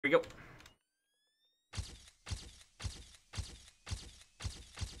we go.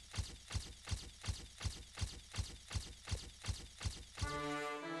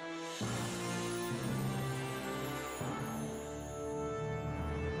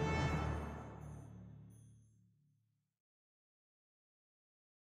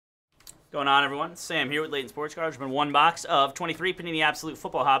 Going on, everyone? Sam here with LaytonSportsCards. Been one box of 23 Panini Absolute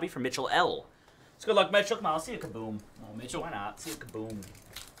Football Hobby from Mitchell L. So good luck, Mitchell. Come on, let's see a kaboom. Oh, Mitchell. Why not? See a kaboom.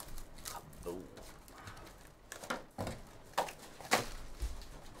 Kaboom.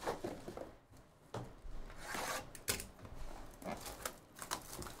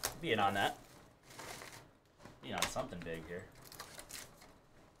 Being on that. Being on something big here.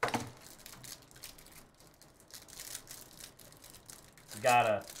 We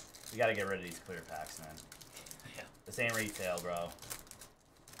gotta get rid of these clear packs, man. Yeah. This ain't retail, bro.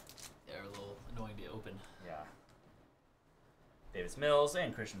 They're a little annoying to open. Yeah. Davis Mills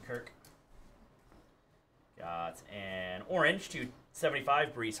and Christian Kirk. Got an orange to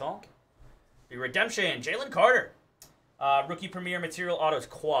 75 Brees Hall. The redemption, Jalen Carter. Rookie Premier Material Autos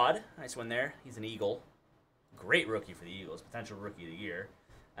Quad. Nice one there. He's an Eagle. Great rookie for the Eagles. Potential Rookie of the Year.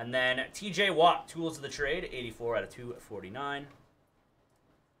 And then TJ Watt, Tools of the Trade. 84 out of 249.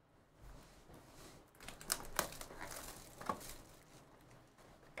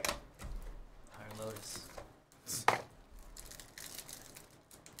 Lotus.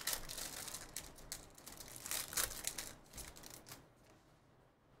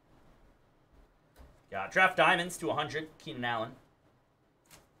 Got Draft Diamonds to 100, Keenan Allen.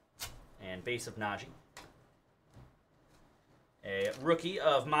 And base of Najee. A rookie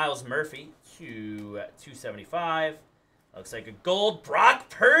of Miles Murphy to 275. Looks like a gold Brock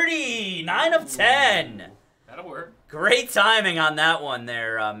Purdy, 9 of 10. That'll work. Great timing on that one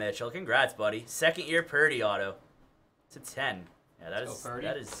there, Mitchell. Congrats, buddy. Second year Purdy auto. It's a 10. Yeah, that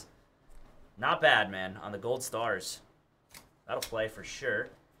is not bad, man, on the gold stars. That'll play for sure.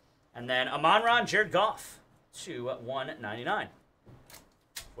 And then Amon-Ra, Jared Goff to 199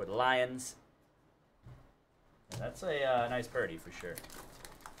 for the Lions. Yeah, that's a nice Purdy for sure.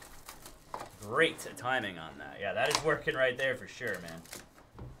 Great timing on that. Yeah, that is working right there for sure, man.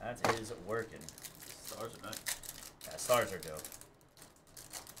 That is working. Stars are nice. Yeah, stars are dope.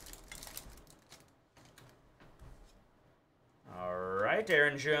 All right,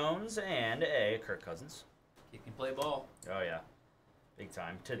 Aaron Jones and a Kirk Cousins. You can play ball. Oh, yeah. Big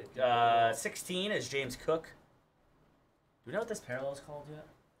time. To 16 is James Cook. Do we know what this parallel is called yet?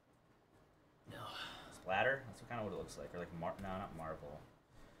 No. Splatter? That's kind of what it looks like. Or like, no, not marble.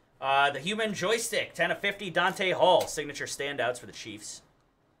 The Human Joystick, 10 of 50, Dante Hall. Signature standouts for the Chiefs.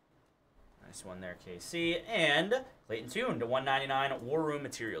 Nice one there, KC. And Clayton Tune to 199 War Room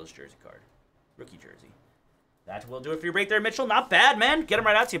Materials jersey card. Rookie jersey. That will do it for your break there, Mitchell. Not bad, man. Get him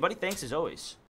right out to you, buddy. Thanks as always.